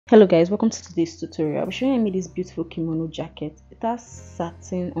Hello guys, welcome to today's tutorial. I'm showing you this beautiful kimono jacket. It has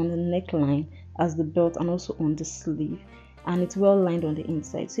satin on the neckline as the belt and also on the sleeve, and it's well lined on the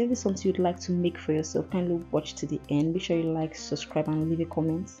inside. So if it's something you'd like to make for yourself, kindly watch to the end. Make sure you like, subscribe and leave a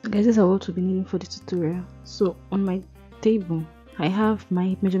comment. Guys, this is what we'll be needing for the tutorial. So on my table I have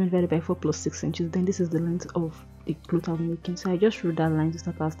my measurement divided by 4 plus 6 inches. Then this is the length of the cloth I'll be making. So I just drew that line to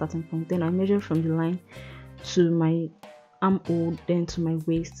start our starting point. Then I measure from the line to my armhole, then to my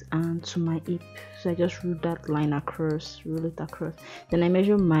waist and to my hip. So I just roll that line across, roll it across. Then I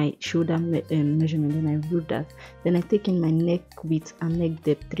measure my shoulder measurement, then I roll that. Then I take in my neck width and neck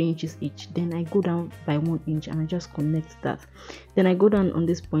depth, 3 inches each. Then I go down by 1 inch and I just connect that. Then I go down on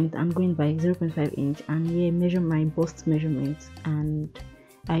this point, I'm going by 0.5 inch and here measure my bust measurement, and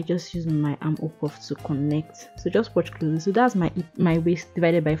I just use my armhole cuff to connect. So just watch closely. So that's my waist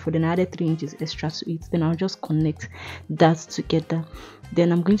divided by 4. Then I added 3 inches extra to it. Then I'll just connect that together.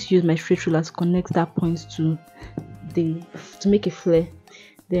 Then I'm going to use my straight ruler to connect that point to make a flare.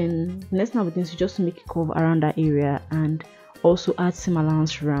 Then next thing I'll be doing is just to make a curve around that area and also add seam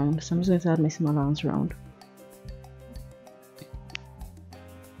allowance round. So I'm just going to add my seam allowance round.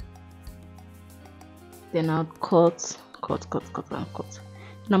 Then I'll cut.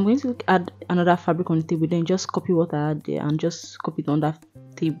 And I'm going to add another fabric on the table, then just copy what I had there and just copy it on that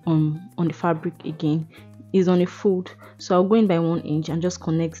table on the fabric again. It's on a fold, so I'll go in by 1 inch and just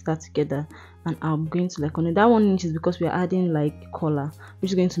connect that together. And I'm going to connect that 1 inch is because we are adding collar,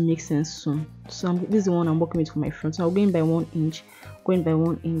 which is going to make sense soon. So this is the one I'm working with for my front. So I'll go in by 1 inch, go in by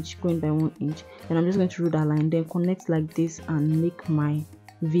 1 inch, go in by 1 inch. Then I'm just going to roll that line, then connect like this and make my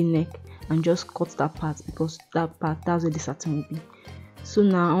V-neck and just cut that part, because that's where the satin will be. So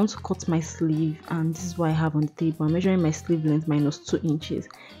now I want to cut my sleeve, and this is what I have on the table. I'm measuring my sleeve length minus 2 inches.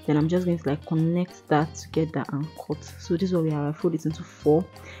 Then I'm just going to connect that together and cut. So this is what we have. I fold it into 4,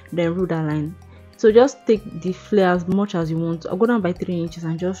 then roll that line. So just take the flare as much as you want. I'll go down by 3 inches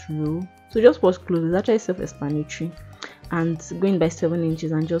and just roll. So just watch close. It's actually self-explanatory. And going by 7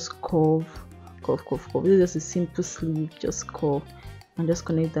 inches and just curve. This is just a simple sleeve. Just curve and just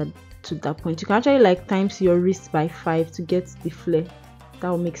connect that to that point. You can actually times your wrist by 5 to get the flare. That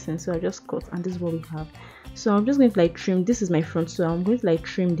will make sense. So I just cut, and this is what we have. So I'm just going to trim. This is my front, so I'm going to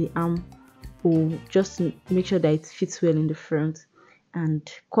trim the arm hole just to make sure that it fits well in the front,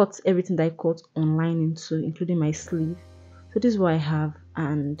 and cut everything that I cut online into, including my sleeve. So this is what I have,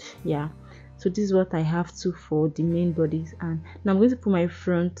 and yeah, so this is what I have too for the main bodies. And now I'm going to put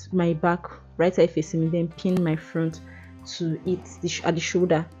my back right side facing me, then pin my front to it at the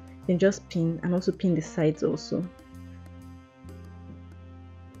shoulder, then just pin, and also pin the sides also.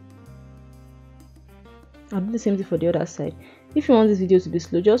 I'll do the same thing for the other side. If you want this video to be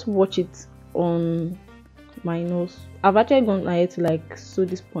slow, just watch it on my nose. I've actually gone ahead to sew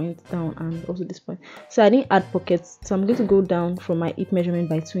this point down and also this point. So I didn't add pockets, so I'm going to go down from my hip measurement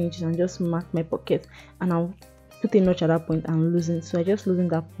by 2 inches and just mark my pocket, and I'll put a notch at that point and loosen. So I just loosen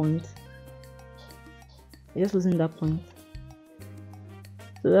that point.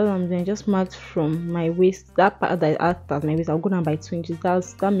 So that's what I'm doing. Just marked from my waist, that part that I asked as my waist, I'll go down by 2 inches.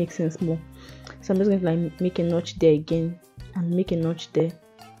 That makes sense more. So I'm just going to make a notch there again and make a notch there,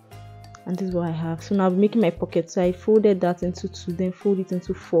 and this is what I have. So now I'm making my pocket. So I folded that into 2, then fold it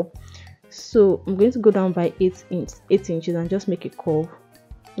into 4. So I'm going to go down by 8 inches and just make a curve.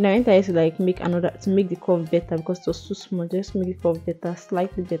 And I went ahead to make another to make the curve better because it was too small. Just make the curve better,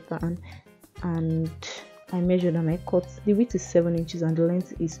 slightly better, and I measured and I cut. The width is 7 inches and the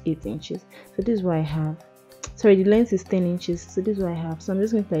length is 8 inches. So this is what I have. Sorry, the length is 10 inches. So this is what I have. So I'm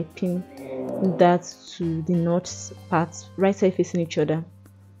just going to pin that to the notch parts, right side facing each other.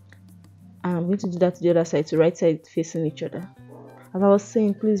 And I'm going to do that to the other side, so right side facing each other. As I was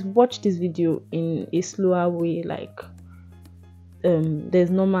saying, please watch this video in a slower way. There's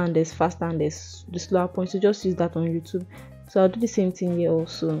normal and there's faster and there's the slower point. So just use that on YouTube. So I'll do the same thing here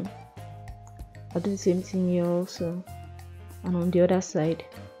also. And on the other side.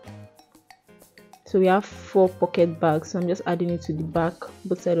 So we have 4 pocket bags, so I'm just adding it to the back,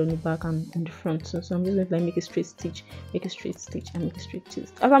 both sides on the back and on the front. So I'm just going to make a straight stitch, and make a straight stitch.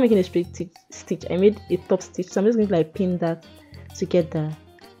 After making a straight stitch, I made a top stitch. So I'm just going to pin that together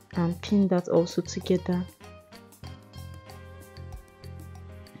and pin that also together.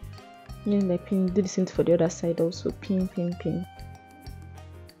 And pin, do the same for the other side also. Pin.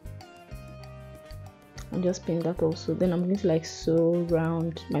 And just pin that also. Then I'm going to sew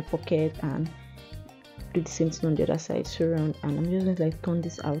around my pocket and do the same thing on the other side, sew around, and I'm just going to turn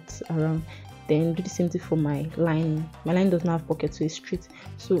this out around, then do the same thing for my line. My line does not have pockets, so it's straight.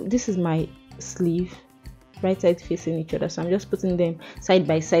 So this is my sleeve, right side facing each other. So I'm just putting them side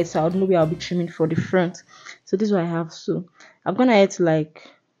by side, so I would know where I'll be trimming for the front. So this is what I have. So I've gone ahead to like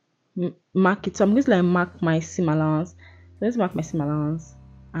mark it. So I'm going to like mark my seam allowance. So let's mark my seam allowance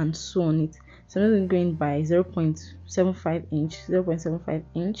and sew on it. So I'm going by 0.75 inch, 0.75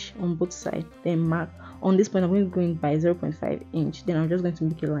 inch on both sides. Then mark on this point. I'm going to go in by 0.5 inch. Then I'm just going to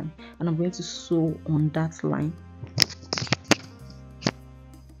make a line, and I'm going to sew on that line.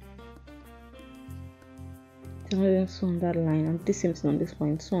 So I'm going to sew on that line, and do the same thing on this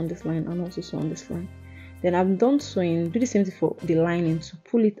point. Sew on this line and also sew on this line. Then I'm done sewing. Do the same thing for the lining to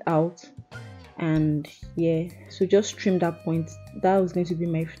pull it out. And yeah, so just trim that point. That was going to be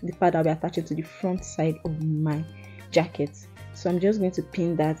the part I'll be attaching to the front side of my jacket. So I'm just going to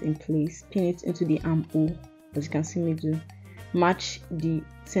pin that in place, pin it into the armhole, as you can see me do. Match the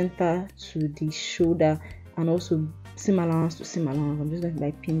center to the shoulder, and also seam allowance to seam allowance. I'm just going to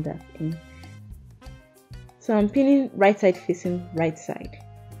like pin that in. So I'm pinning right side facing right side.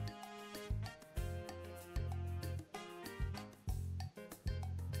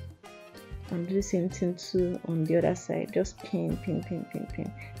 And do the same thing too on the other side. Just pin.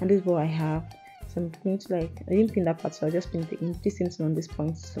 And this is what I have. So I'm going to like, I didn't pin that part, so I'll just pin the same thing on this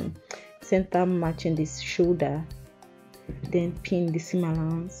point. So center matching this shoulder, then pin the seam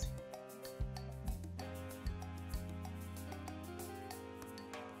allowance.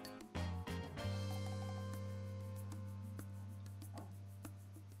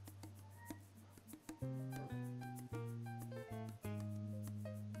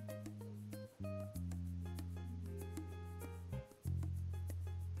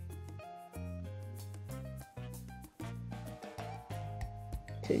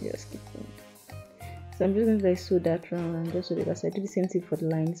 So just keep going. So I'm just going to like sew that round and just sew the other side. Do the same thing for the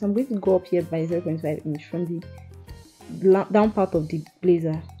line. So I'm going to go up here by 0.5 inch from the down part of the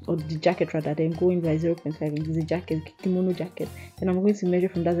blazer, or the jacket rather, then go in by 0.5 inch. It's a jacket, kimono jacket. Then I'm going to measure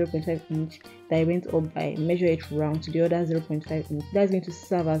from that 0.5 inch that I went up by, measure it round to the other 0.5 inch. That's going to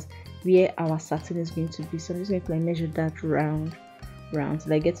serve as where our satin is going to be. So I'm just going to like measure that round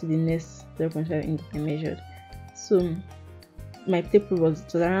till I get to the next 0.5 inch I measured. So my tape was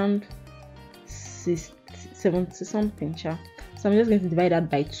around 70 something. So I'm just going to divide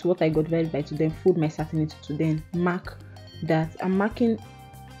that by 2. What I got divided by 2, then fold my satin into 2, then mark that. I'm marking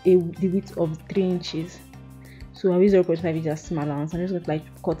the width of 3 inches. So I use 0.5 inches as seam allowance. I'm just going to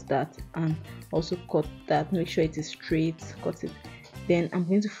like cut that and also cut that. Make sure it is straight. Cut it. Then I'm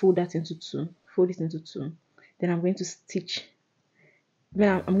going to fold that into 2. Fold it into 2. Then I'm going to stitch.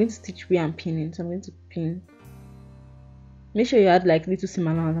 Then I'm going to stitch where I'm pinning. So I'm going to pin. Make sure you add like little seam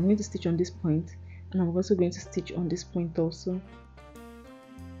allowance. I'm going to stitch on this point, and I'm also going to stitch on this point also.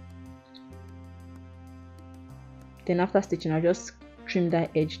 Then after stitching, I'll just trim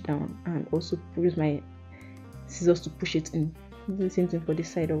that edge down and also use my scissors to push it in. Do the same thing for this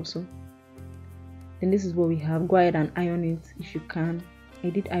side also. Then this is what we have. Go ahead and iron it if you can. I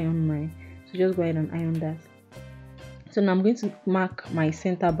did iron mine, so just go ahead and iron that. So now I'm going to mark my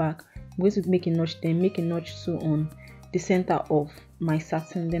center back. I'm going to make a notch, then make a notch too on the center of my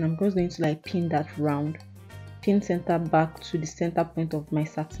satin. Then I'm just going to like pin that round, pin center back to the center point of my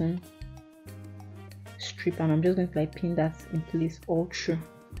satin strip, and I'm just going to like pin that in place all through.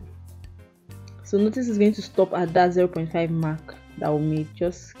 So notice it's going to stop at that 0.5 mark that we made.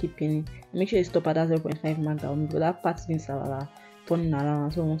 Just keep pinning. Make sure you stop at that 0.5 mark that we made, but that part is going to turning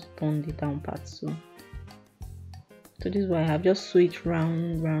around, so I want to turn the down part. So this is what I have. Just sew it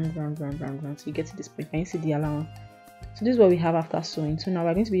round so you get to this point. Can you see the allowance? So this is what we have after sewing. So now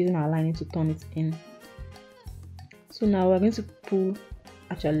we're going to be using our lining to turn it in. So now we're going to pull,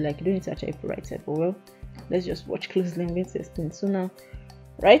 actually, like, you don't need to actually pull right side, but well, let's just watch closely. I'm going to explain. So now,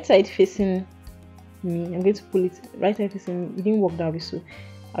 right side facing me, I'm going to pull it right side facing me. It didn't work that way, so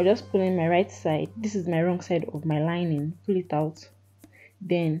I'll just pull in my right side. This is my wrong side of my lining. Pull it out.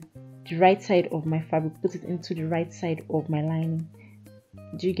 Then the right side of my fabric, put it into the right side of my lining.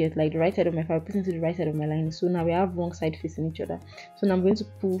 Do you get, like, the right side of my fabric, put into the right side of my lining? So now we have wrong side facing each other. So now I'm going to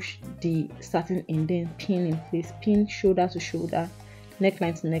push the satin in, then pin in place, pin shoulder to shoulder,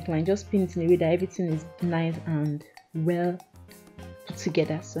 neckline to neckline. Just pin it in a way that everything is nice and well put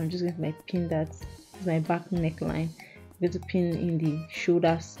together. So I'm just going to like pin that. This is my back neckline. I'm going to pin in the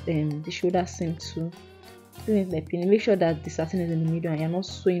shoulders, the shoulder seam too. Like pin. Make sure that the satin is in the middle and you're not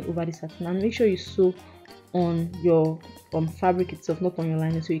sewing over the satin. And make sure you sew on your fabric itself, not on your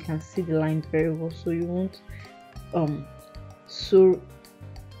lining, so you can see the lines very well, so you won't sew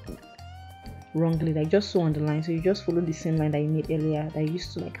wrongly. Like, just sew on the line, so you just follow the same line that you made earlier that you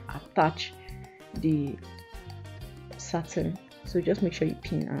used to like attach the satin. So just make sure you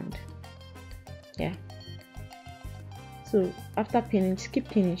pin, and yeah, So after pinning, just keep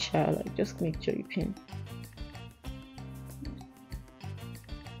pinning, like just make sure you pin.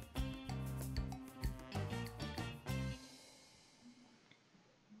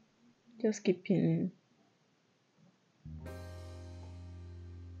 Just keep pinning.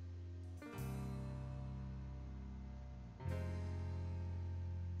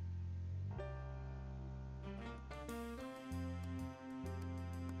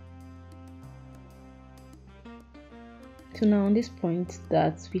 So now on this point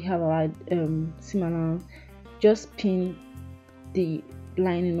that we have our seam allowance, just pin the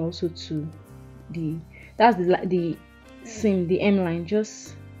lining also to the seam, the M line.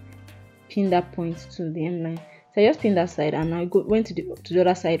 Just pin that point to the M line. So I just pin that side, and I went to the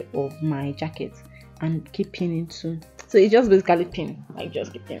other side of my jacket and keep pinning too. So it's just basically pin, like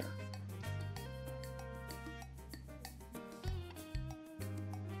just keep pinning.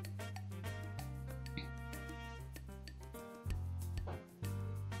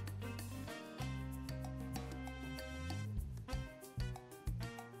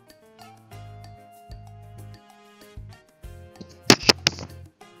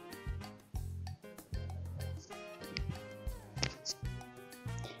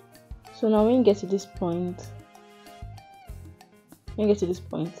 So now when you get to this point,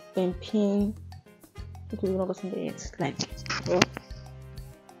 then pin. Okay, we're not gotten there yet. Like, well.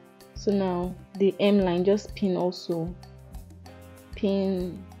 So now the M line, just pin also.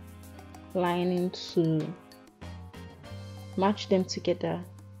 Pin lining to match them together.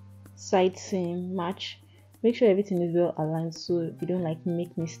 Side seam match. Make sure everything is well aligned so you don't like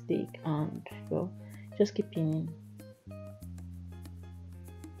make mistake, and well, just keep pinning.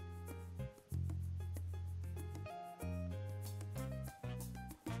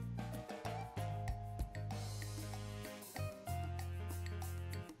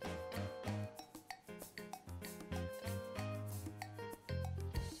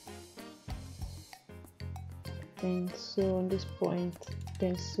 Then sew on this point,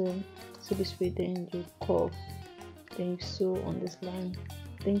 then sew this way, then you curve, then you sew on this line,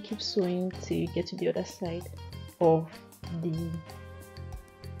 then keep sewing till you get to the other side of the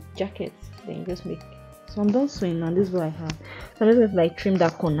jacket. Then you just make. So I'm done sewing now. This is what I have. So I'm just going to like trim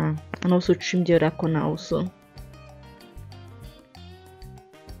that corner and also trim the other corner also.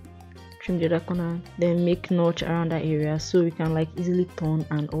 Trim the other corner, then make notch around that area so we can like easily turn,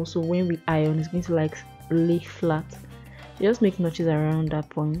 and also when we iron it's going to like lay flat. Just make notches around that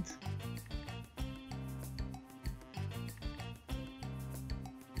point.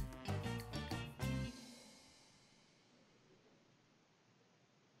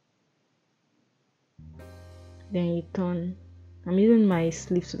 Then you turn. I'm using my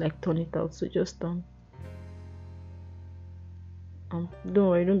sleeve to like turn it out, so just turn. Don't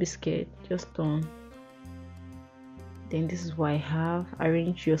worry, don't be scared, just turn. Then this is what I have.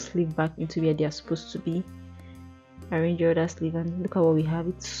 Arrange your sleeve back into where they are supposed to be. Arrange your other sleeve, and look at what we have.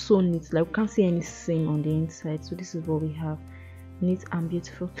 It's so neat, like we can't see any seam on the inside. So this is what we have, neat and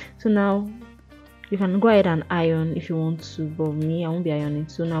beautiful. So now you can go ahead and iron if you want to, but me, I won't be ironing.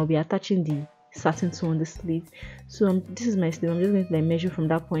 So now I'll be attaching the satin to on the sleeve. So this is my sleeve. I'm just going to like measure from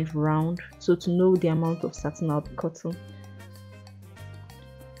that point round, so to know the amount of satin I'll be cutting.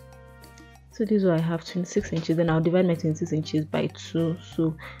 So this is what I have, 26 inches. Then I'll divide my 26 inches by 2,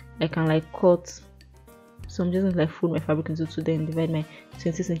 so I can like cut. So I'm just going to like fold my fabric into 2, then divide my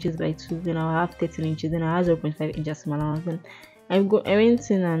 26 inches by 2. Then I'll have 13 inches. Then I have 0.5 inches from allowance. Then I went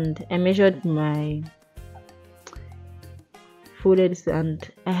in and I measured my folded,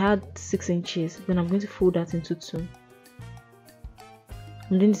 and I had 6 inches. Then I'm going to fold that into 2.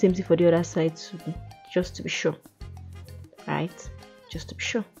 I'm doing the same thing for the other side too, just to be sure. Right, just to be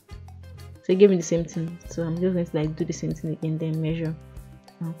sure. So it gave me the same thing, so I'm just going to like do the same thing again, then measure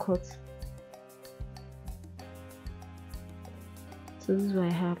and cut. So this is what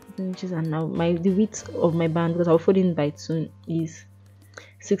I have, 13 inches, and now the width of my band, because I'll fold in by 2, is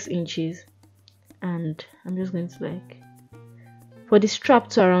 6 inches. And I'm just going to like, for the strap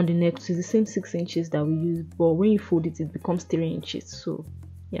to around the neck, it's the same 6 inches that we use, but when you fold it, it becomes 3 inches. So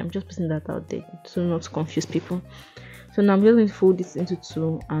yeah, I'm just putting that out there so not to confuse people. So now I'm just going to fold this into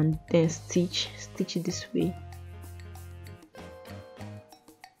 2 and then stitch it this way.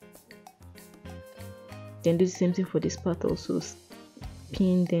 Then do the same thing for this part also.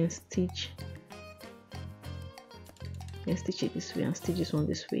 Pin, then stitch. Then stitch it this way and stitch this one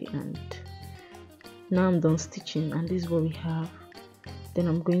this way. And now I'm done stitching, and this is what we have. Then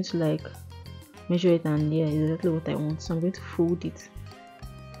I'm going to like measure it, and yeah, exactly what I want. So I'm going to fold it,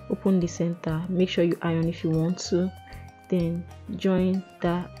 open the center, make sure you iron if you want to. Then join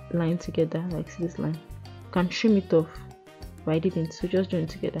that line together, like see this line. You can trim it off but I didn't, so just join it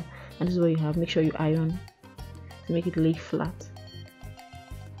together. And this is what you have. Make sure you iron to make it lay flat.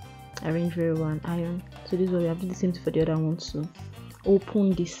 Arrange very well and iron. So this is what we have. Do the same thing for the other one. So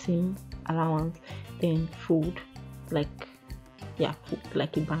open the seam allowance, then fold like, yeah, fold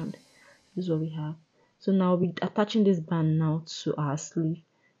like a band. This is what we have. So now we're attaching this band now to our sleeve.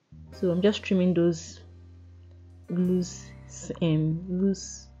 So I'm just trimming those loose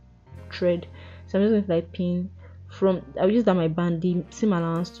thread. So I'm just going to like pin from, I'll use that my band, the seam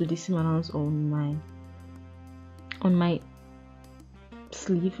allowance to the seam allowance on my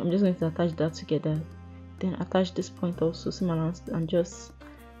sleeve. I'm just going to attach that together, then attach this point also, seam allowance, and just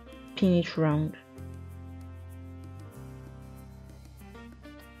pin it round.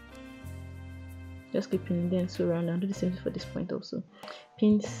 Just keep pinning, then sew round, and do the same for this point also.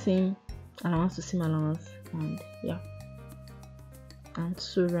 Pin seam allowance to seam allowance, and yeah, and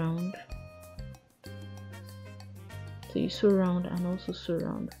sew round. So you sew round and also sew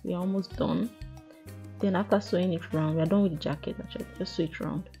round. We are almost done. Then after sewing it round, we are done with the jacket. Actually, just sew it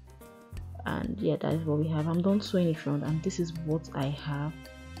round, and yeah, that is what we have. I'm done sewing it round, and this is what I have.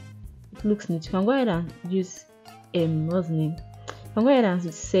 It looks neat. You can go ahead and use what's the name? You can go ahead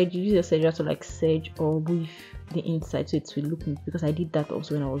and serge. You use your serger to like serge or weave the inside so it will look neat, because I did that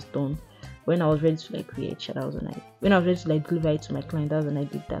also when I was done. When I was ready to like create, that was when I was ready to like deliver it to my client, that's when I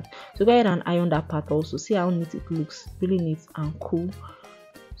did that. So go ahead and iron that part also. See how neat it looks, really neat and cool.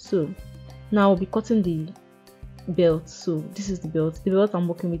 So now I'll be cutting the belt. So this is the belt. The belt I'm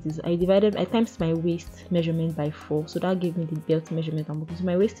working with is, I times my waist measurement by 4, so that gave me the belt measurement I'm working. So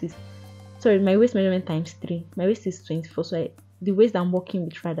my waist measurement times 3. My waist is 24, so the waist I'm working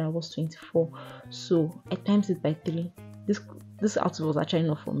with rather was 24, so I times it by 3. This outfit was actually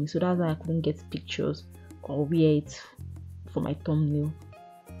not for me, so that's why I couldn't get pictures or wear it for my thumbnail.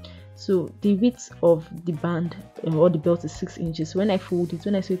 So the width of the band or the belt is 6 inches. So when I sew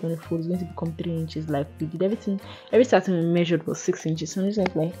it on the fold, it's going to become 3 inches. Like we did every starting we measured was 6 inches. So I'm just going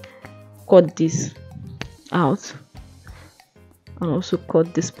to like cut this out and also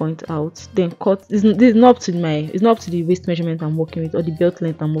cut this point out. Then cut. This is not up to the waist measurement I'm working with or the belt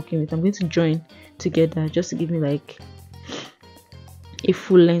length I'm working with. I'm going to join together just to give me like a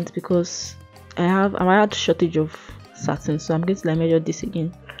full length, because I had shortage of satin. So I'm going to like measure this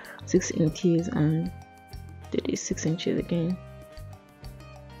again, 6 inches, and do this 6 inches again.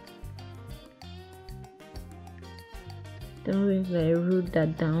 Then I'm going to like root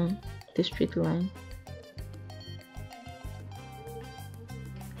that down the straight line.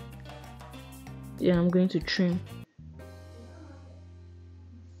 Then I'm going to trim.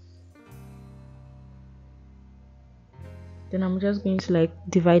 Then I'm just going to like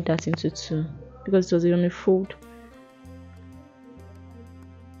divide that into 2 because it was on a fold.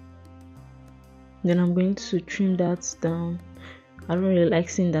 Then I'm going to trim that down. I don't really like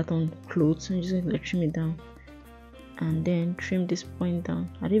seeing that on clothes, so I'm just going to like trim it down and then trim this point down.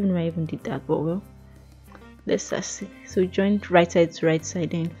 I don't even know why I even did that, but well, let's just see. So join right side to right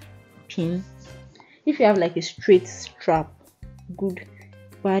side, then pin. If you have like a straight strap, good,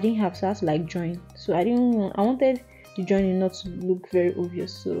 but I didn't have, so I had to like join. So I wanted the joining not to look very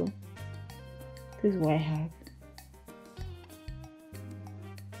obvious, so this is what I have.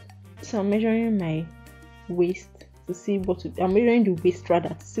 So I'm measuring my waist to see I'm measuring the waist rather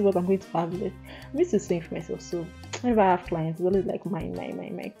to see what I'm going to have left. I'm used to sewing for myself, so whenever I have clients, it's always like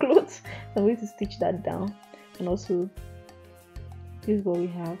my clothes. So I'm going to stitch that down, and also this is what we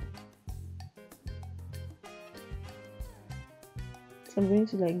have. So I'm going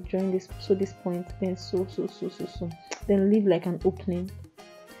to like join this, so this point, then so then leave like an opening.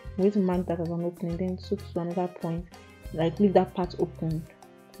 I'm going to mark that as an opening, then sew to another point, like leave that part open,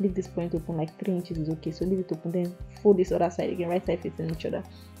 leave this point open, like 3 inches is okay, so leave it open, then fold this other side again, right side facing each other,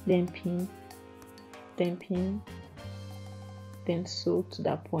 then pin, then sew to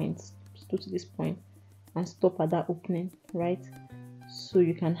that point, sew to this point, and stop at that opening, right? So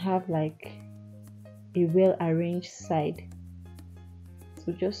you can have like a well arranged side.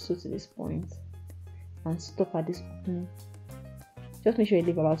 So just sew to this point and stop at this opening. Just make sure you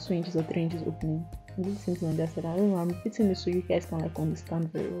leave about 2 inches or 3 inches opening. And do the same thing on that side. I don't know, I'm repeating this so you guys can like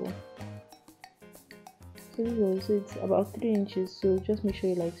understand very well. So it's about 3 inches. So just make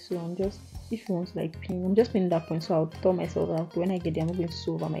sure you like sew, and just if you want to like pin, I'm just pinning that point, so I'll tell myself that when I get there I'm not going to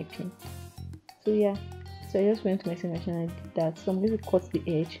sew over my pin. So yeah, so I just went to my sewing machine and I did that. So I'm going to cut the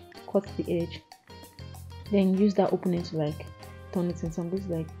edge, then use that opening to like turn it in. So I'm going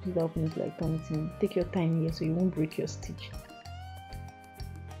to like use that opening to like turn it in. Take your time here so you won't break your stitch.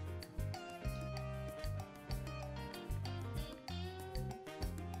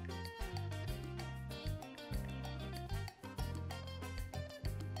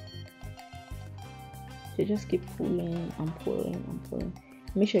 So just keep pulling and pulling and pulling.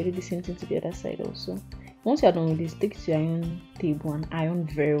 Make sure you do the same thing to the other side also. Once you're done with this, take it to your iron table and iron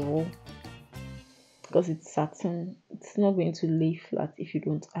very well, because it's satin. It's not going to lay flat if you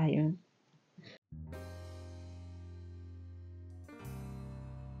don't iron.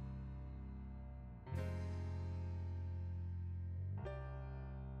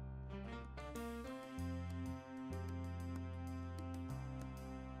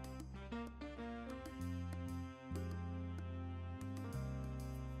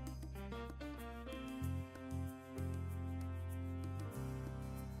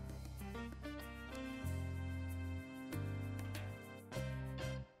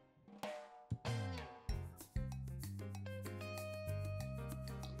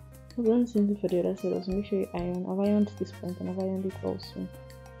 I've done the same thing for the other side also. Make sure you iron. I've ironed this point and I've ironed it also.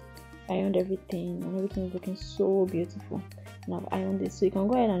 Ironed everything and everything is looking so beautiful. And I've ironed it, so you can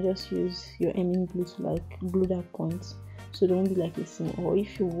go ahead and just use your hemming glue to like glue that point, so there won't be like a seam. Or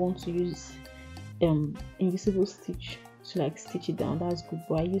if you want to use invisible stitch to like stitch it down, that's good.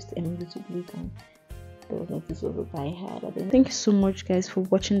 But I used hemming glue to glue it down. This was what I had. Thank you so much guys for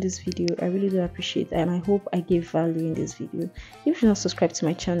watching this video. I really do appreciate it, and I hope I gave value in this video. If you're not subscribed to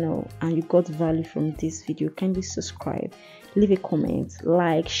my channel and you got value from this video, kindly subscribe, leave a comment,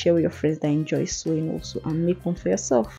 like, share with your friends that enjoy sewing also, and make one for yourself.